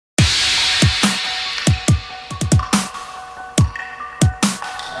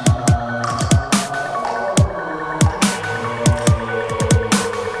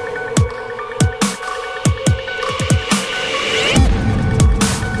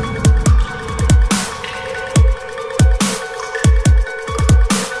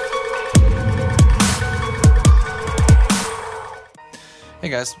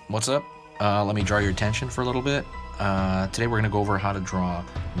guys, what's up? Let me draw your attention for a little bit. Today we're going to go over how to draw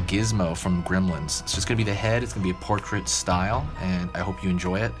Gizmo from Gremlins. It's just going to be the head, it's going to be a portrait style, and I hope you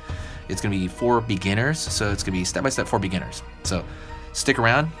enjoy it. It's going to be for beginners, so it's going to be step-by-step for beginners. So stick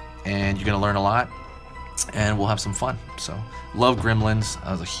around, and you're going to learn a lot, and we'll have some fun. So, love Gremlins.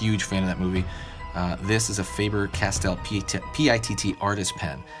 I was a huge fan of that movie. This is a Faber-Castell PITT artist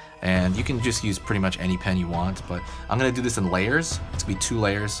pen. And you can just use pretty much any pen you want, but I'm gonna do this in layers. It's gonna be 2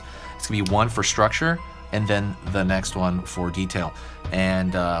 layers. It's gonna be one for structure, and then the next one for detail.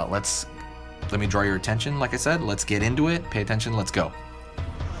 And let me draw your attention. Like I said, let's get into it. Pay attention, let's go.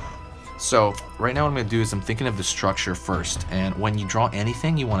 So right now what I'm gonna do is I'm thinking of the structure first. And when you draw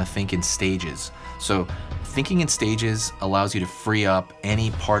anything, you wanna think in stages. So thinking in stages allows you to free up any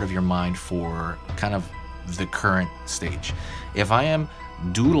part of your mind for kind of the current stage. If I am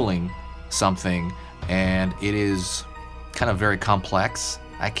doodling something and it is kind of very complex,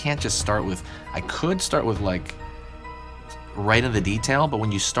 I can't just start with, I could start with like right in the detail, but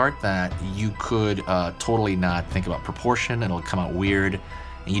when you start that, you could totally not think about proportion. It'll come out weird,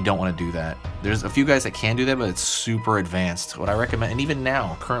 and you don't want to do that. There's a few guys that can do that, but it's super advanced. What I recommend, and even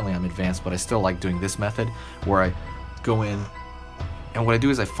now, currently I'm advanced, but I still like doing this method where I go in, and what I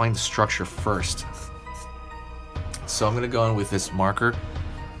do is I find the structure first. So I'm going to go in with this marker,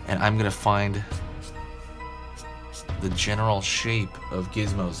 and I'm going to find the general shape of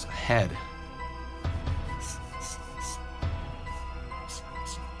Gizmo's head.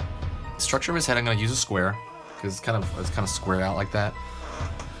 The structure of his head, I'm going to use a square, because it's kind of squared out like that.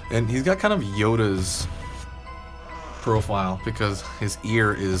 And he's got kind of Yoda's profile, because his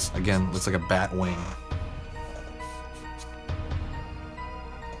ear is, again, looks like a bat wing.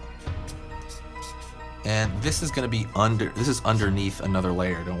 And this is going to be underneath another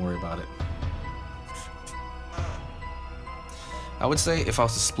layer, don't worry about it. I would say if I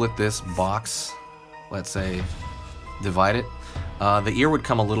was to split this box, let's say divide it, the ear would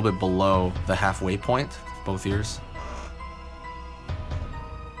come a little bit below the halfway point, both ears.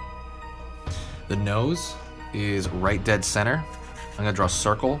 The nose is right dead center. I'm going to draw a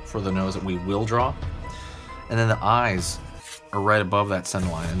circle for the nose that we will draw. And then the eyes are right above that center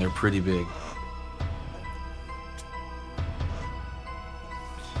line, and they're pretty big.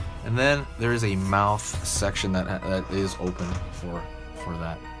 And then there is a mouth section that is open for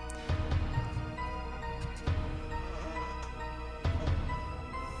that.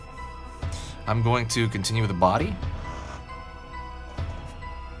 I'm going to continue with the body.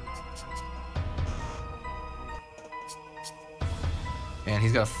 And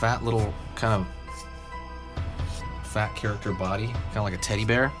he's got a fat little kind of fat character body, kind of like a teddy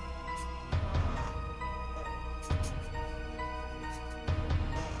bear.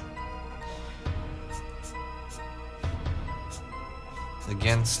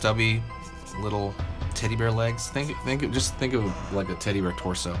 Again, stubby little teddy bear legs. Just think of like a teddy bear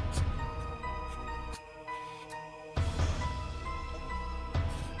torso.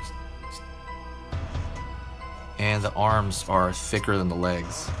 And the arms are thicker than the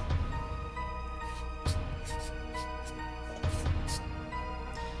legs.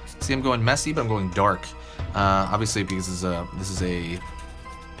 See, I'm going messy, but I'm going dark. Obviously, because this is a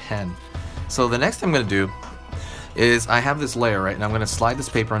pen. So the next thing I'm going to do is I have this layer, right, and I'm going to slide this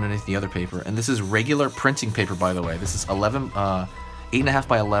paper underneath the other paper, and this is regular printing paper, by the way. This is 8.5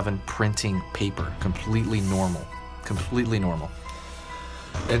 by 11 printing paper, completely normal,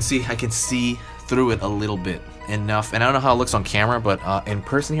 And see, I can see through it a little bit, enough, and I don't know how it looks on camera, but in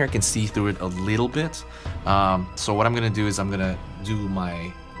person here I can see through it a little bit. So what I'm going to do is I'm going to do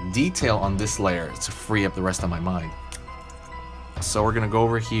my detail on this layer to free up the rest of my mind. So we're going to go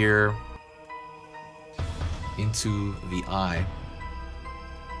over here into the eye.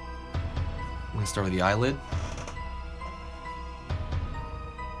 I'm going to start with the eyelid.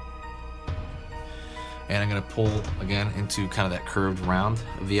 And I'm going to pull again into kind of that curved round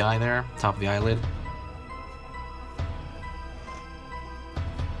of the eye there, top of the eyelid.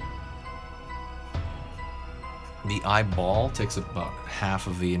 The eyeball takes about half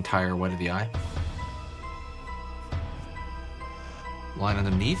of the entire width of the eye. Line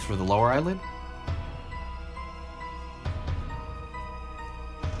underneath for the lower eyelid.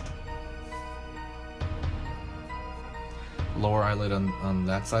 Lower eyelid on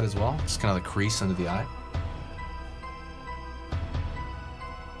that side as well, just kind of the crease under the eye.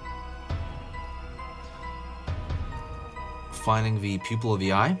 Finding the pupil of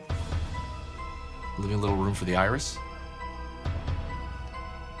the eye, leaving a little room for the iris.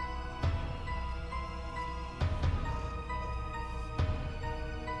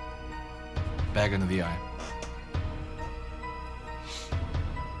 Bag under the eye.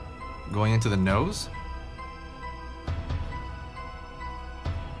 Going into the nose.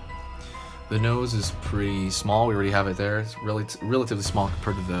 The nose is pretty small. We already have it there. It's really relatively small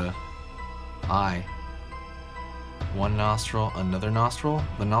compared to the eye. One nostril, another nostril.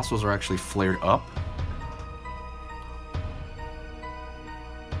 The nostrils are actually flared up.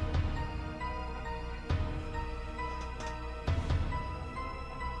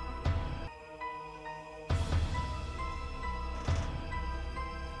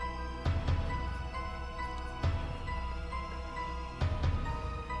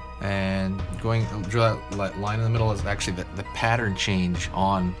 And draw that line in the middle is actually the pattern change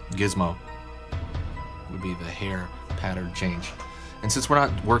on Gizmo. Would be the hair pattern change. And since we're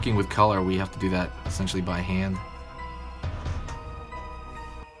not working with color, we have to do that essentially by hand.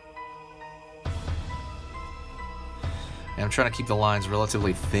 And I'm trying to keep the lines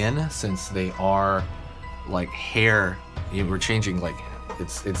relatively thin since they are like hair. We're changing, like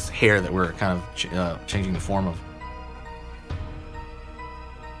it's hair that we're kind of changing the form of.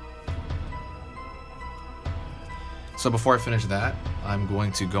 So before I finish that, I'm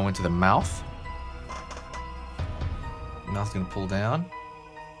going to go into the mouth. The mouth's going to pull down.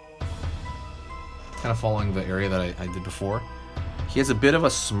 Kind of following the area that I did before. He has a bit of a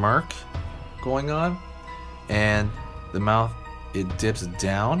smirk going on. And the mouth, it dips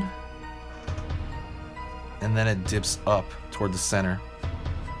down. And then it dips up toward the center.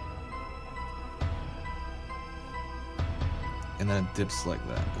 And then it dips like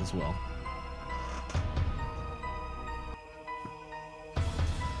that as well.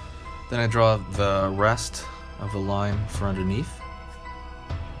 Then I draw the rest of the line for underneath.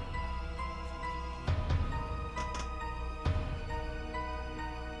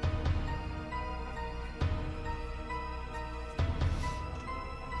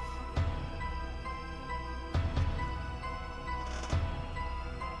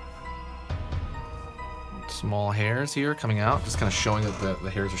 Small hairs here coming out, just kind of showing that the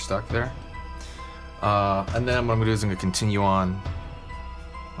hairs are stuck there. And then what I'm going to do is I'm going to continue on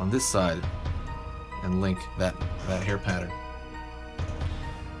this side and link that hair pattern.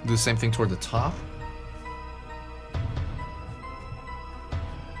 Do the same thing toward the top.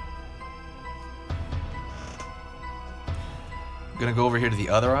 I'm gonna go over here to the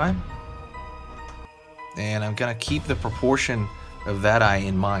other eye, and I'm gonna keep the proportion of that eye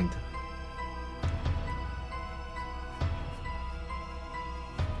in mind.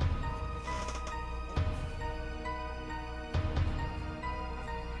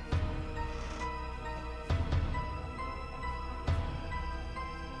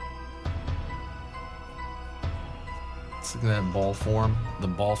 Look at that ball form, the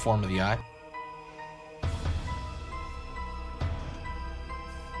ball form of the eye.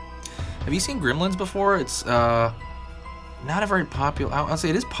 Have you seen Gremlins before? It's not a very popular. I'll say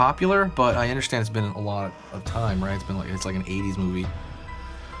it is popular, but I understand it's been a lot of time, right? It's like an '80s movie.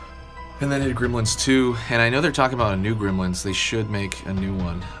 And then they did Gremlins 2, and I know they're talking about a new Gremlins. They should make a new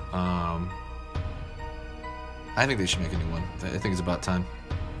one. I think they should make a new one. I think it's about time.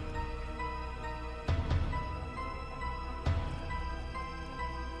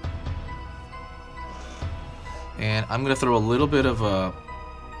 And I'm going to throw a little bit of a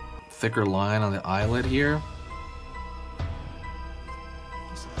thicker line on the eyelid here.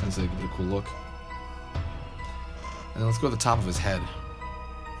 Tends to give it a cool look. And then let's go to the top of his head.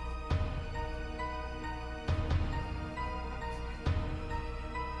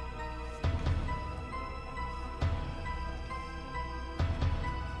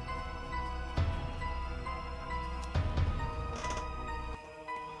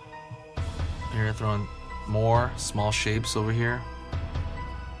 Here, throwing more small shapes over here.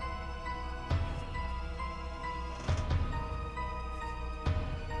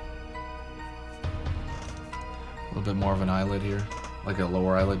 A little bit more of an eyelid here, like a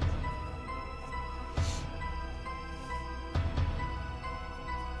lower eyelid.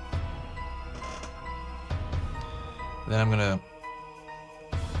 Then I'm gonna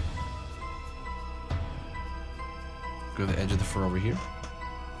go to the edge of the fur over here.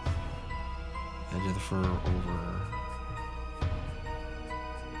 Edge of the fur over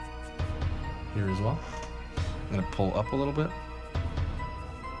here as well. I'm going to pull up a little bit.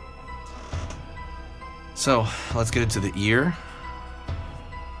 So let's get into the ear.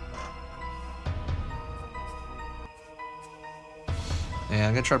 And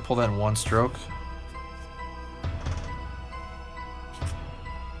I'm going to try to pull that in one stroke.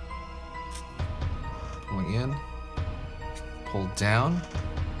 Pulling in, pull down.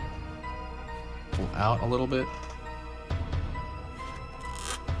 Pull out a little bit,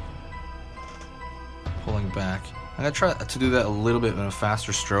 pulling back. I'm gonna try to do that a little bit in a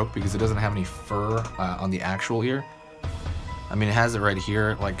faster stroke because it doesn't have any fur on the actual ear. I mean, it has it right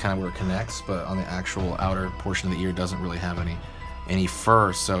here, like kind of where it connects, but on the actual outer portion of the ear it doesn't really have any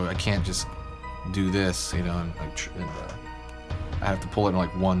fur, so I can't just do this, you know, and I have to pull it in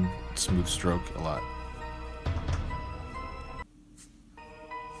like one smooth stroke a lot.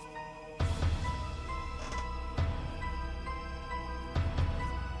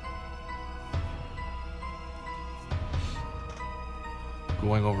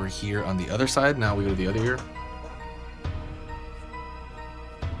 Going over here on the other side, now we go to the other ear.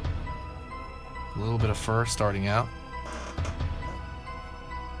 A little bit of fur starting out.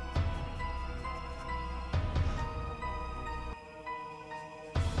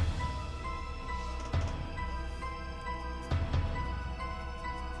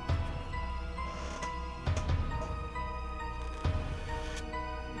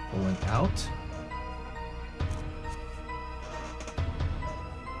 Pulling out.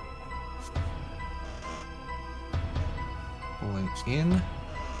 Pulling in.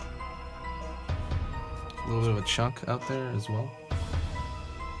 A little bit of a chunk out there as well.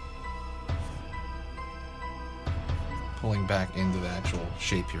 Pulling back into the actual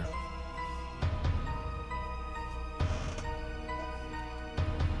shape here.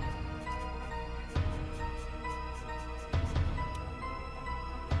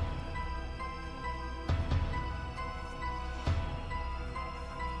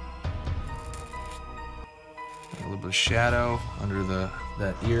 A little bit of shadow under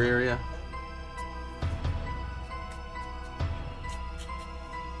that ear area.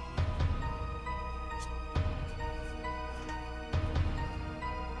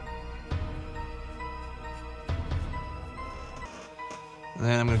 And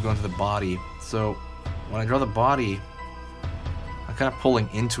then I'm going to go into the body. So when I draw the body, I'm kind of pulling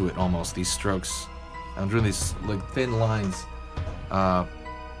into it almost, these strokes. I'm doing these like thin lines that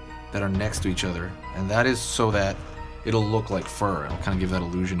are next to each other. And that is so that it'll look like fur. It'll kind of give that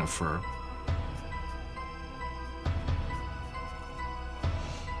illusion of fur.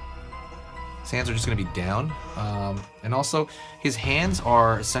 His hands are just going to be down. And also, his hands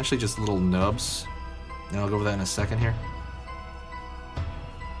are essentially just little nubs. And I'll go over that in a second here.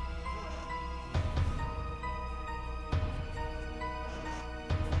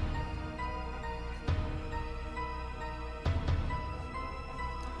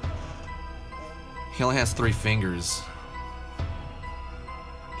 He only has 3 fingers,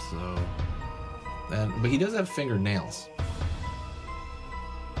 so, but he does have fingernails.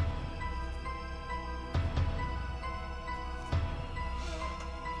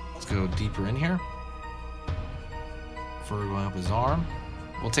 Let's go deeper in here. Fur going up his arm.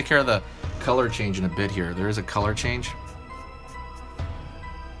 We'll take care of the color change in a bit here. There is a color change.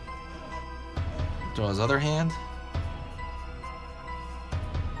 Draw his other hand.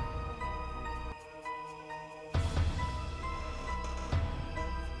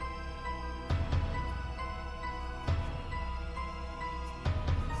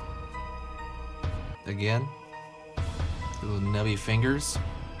 Again, little nubby fingers.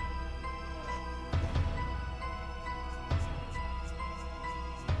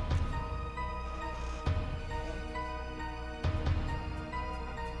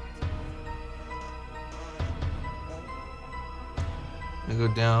 And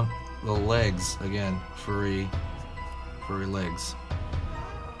go down the legs again, furry legs.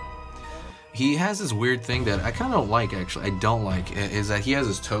 He has this weird thing that I kind of don't like, actually. I don't like, is that he has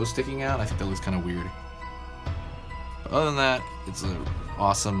his toes sticking out. I think that looks kind of weird. But other than that, it's an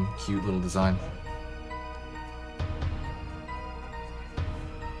awesome, cute little design.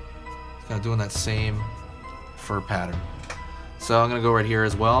 Kind of doing that same fur pattern. So I'm going to go right here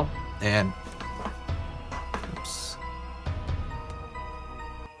as well, and oops.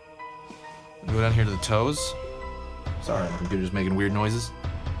 Go down here to the toes. Sorry, my computer's making weird noises.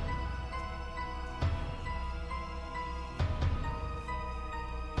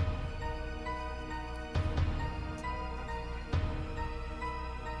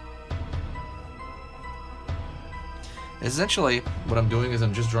 Essentially, what I'm doing is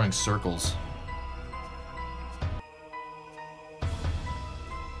I'm just drawing circles.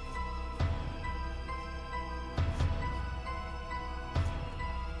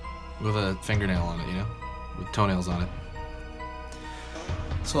 With a fingernail on it, you know? With toenails on it.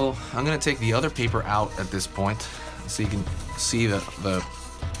 So, I'm going to take the other paper out at this point, so you can see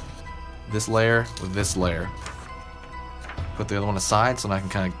this layer with this layer. Put the other one aside so I can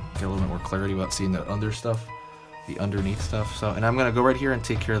kind of get a little bit more clarity about seeing the under stuff. The underneath stuff. So, and I'm gonna go right here and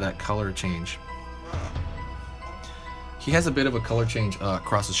take care of that color change. He has a bit of a color change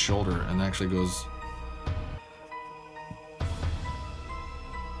across his shoulder, and actually goes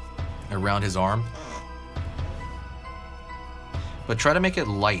around his arm. But try to make it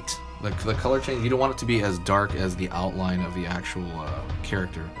light. Like the color change, you don't want it to be as dark as the outline of the actual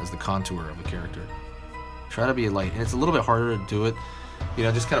character, as the contour of the character. Try to be light, and it's a little bit harder to do it. You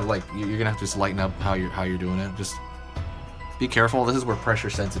know, just kind of like you're gonna have to just lighten up how you're doing it. Just be careful. This is where pressure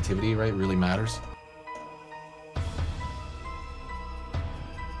sensitivity, right, really matters.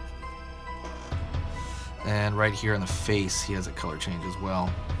 And right here in the face, he has a color change as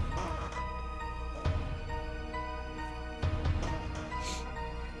well.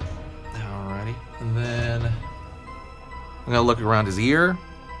 Alrighty, and then I'm gonna look around his ear,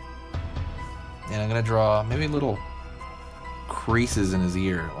 and I'm gonna draw maybe little creases in his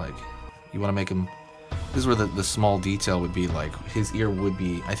ear. Like, you want to make him. This is where the small detail would be. Like, his ear would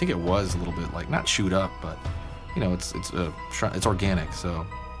be. I think it was a little bit like not chewed up, but you know, it's organic. So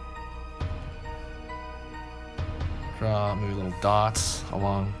draw maybe little dots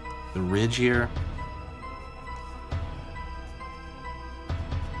along the ridge here.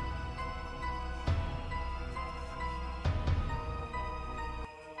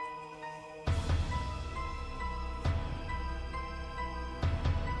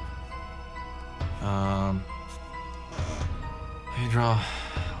 Draw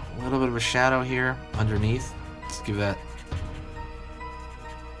a little bit of a shadow here underneath. Let's give that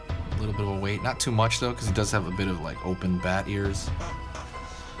a little bit of a weight. Not too much though, because he does have a bit of like open bat ears.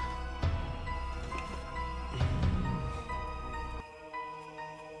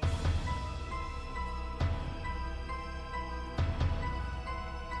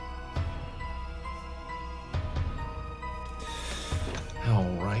 All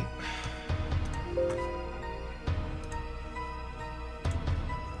right.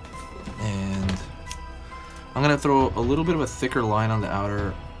 And I'm gonna throw a little bit of a thicker line on the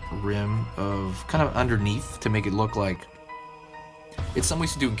outer rim of kind of underneath to make it look like it's something we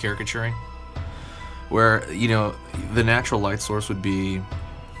used to do in caricaturing, where, you know, the natural light source would be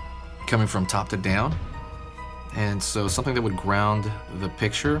coming from top to down, and so something that would ground the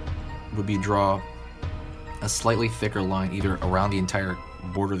picture would be draw a slightly thicker line either around the entire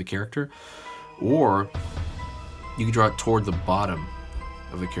border of the character, or you could draw it toward the bottom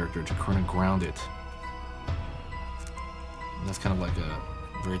of the character to kind of ground it. And that's kind of like a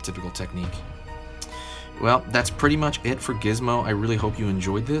very typical technique. Well, that's pretty much it for Gizmo. I really hope you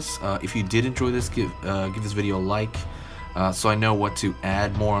enjoyed this. If you did enjoy this, give this video a like, so I know what to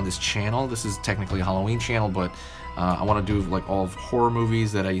add more on this channel. This is technically a Halloween channel, but I want to do like all of horror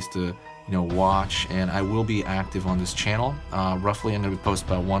movies that I used to, you know, watch, and I will be active on this channel. Roughly, I'm going to post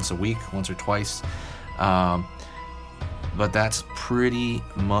about once a week, once or twice. But that's pretty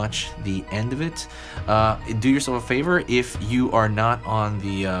much the end of it. Do yourself a favor, if you are not on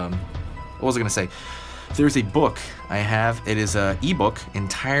the, what was I gonna say? There's a book I have. It is an ebook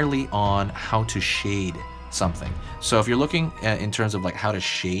entirely on how to shade something. So if you're looking at, in terms of like how to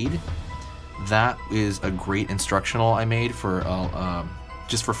shade, that is a great instructional I made for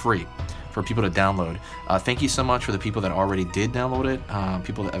just for free for people to download. Thank you so much for the people that already did download it.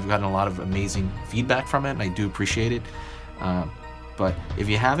 People that have gotten a lot of amazing feedback from it, and I do appreciate it. But if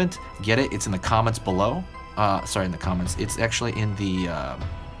you haven't, get it. It's in the comments below. Sorry, in the comments. It's actually in the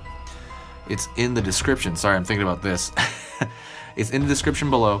description. Sorry, I'm thinking about this. It's in the description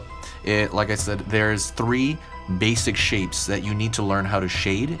below. Like I said, there's 3 basic shapes that you need to learn how to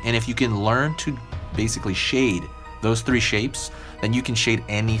shade, and if you can learn to basically shade those 3 shapes, then you can shade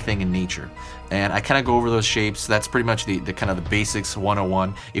anything in nature. And I kind of go over those shapes. That's pretty much the kind of the basics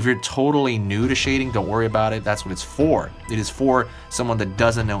 101. If you're totally new to shading, don't worry about it. That's what it's for. It is for someone that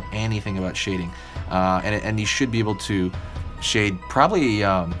doesn't know anything about shading. And you should be able to shade, probably,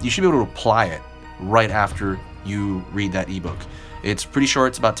 you should be able to apply it right after you read that ebook. It's pretty short.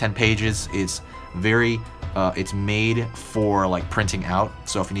 It's about 10 pages. It's very it's made for like printing out,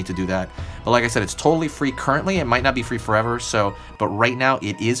 so if you need to do that. But like I said, it's totally free currently. It might not be free forever, so, but right now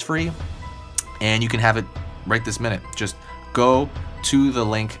it is free, and you can have it right this minute. Just go to the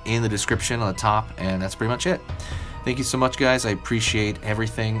link in the description on the top, and that's pretty much it. Thank you so much, guys. I appreciate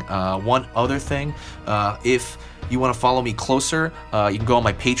everything. One other thing, if you want to follow me closer, you can go on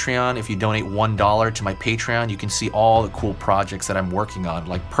my Patreon. If you donate $1 to my Patreon, you can see all the cool projects that I'm working on.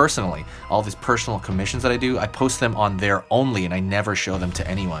 Like personally, all these personal commissions that I do, I post them on there only, and I never show them to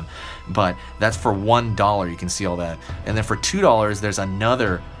anyone. But that's for $1. You can see all that. And then for $2, there's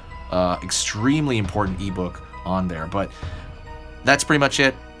another extremely important ebook on there. But that's pretty much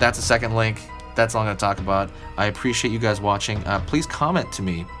it. That's the second link. That's all I'm going to talk about. I appreciate you guys watching. Please comment to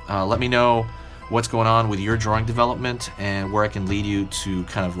me. Let me know what's going on with your drawing development and where I can lead you to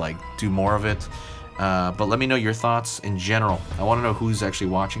kind of like do more of it. But let me know your thoughts in general. I want to know who's actually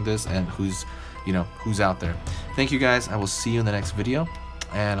watching this and who's out there. Thank you guys. I will see you in the next video,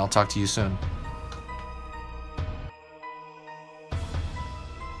 and I'll talk to you soon.